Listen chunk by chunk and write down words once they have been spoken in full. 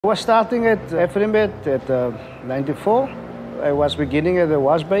I was starting at Afrimat at 94. I was beginning at the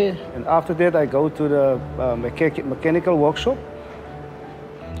wash bay, and after that I go to the mechanical workshop.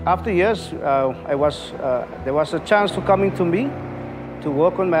 After years, there was a chance to coming to me to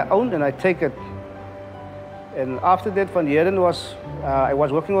work on my own, and I take it. And after that, Van Heeren was, I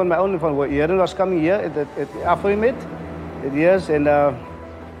was working on my own, and Van Heeren was coming here at Afrimat at years, and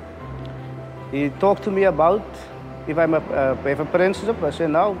he talked to me about if I have a apprenticeship. I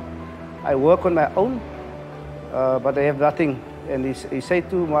said, no, I work on my own, but I have nothing. And he said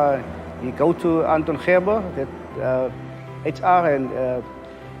to my, he go to Anton Gerber, that HR, and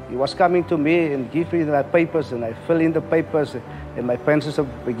he was coming to me and give me my papers, and I fill in the papers, and my apprenticeship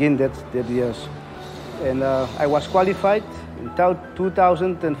begin that years. And I was qualified in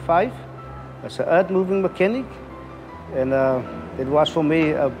 2005 as an earth-moving mechanic, and it was for me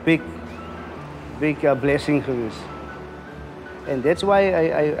a big blessing for this. And that's why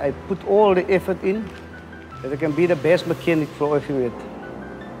I put all the effort in, that I can be the best mechanic for Afrimat.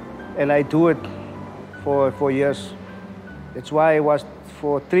 And I do it for years. That's why I was,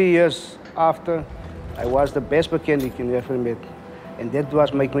 for 3 years after, I was the best mechanic in Afrimat. And that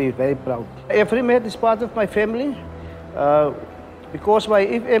was make me very proud. Afrimat is part of my family, because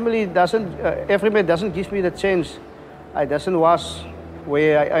if Afrimat doesn't give me the chance, I doesn't was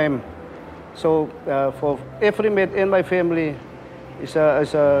where I am. So for Afrimat and my family, it's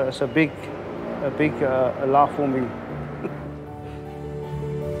a big love for me.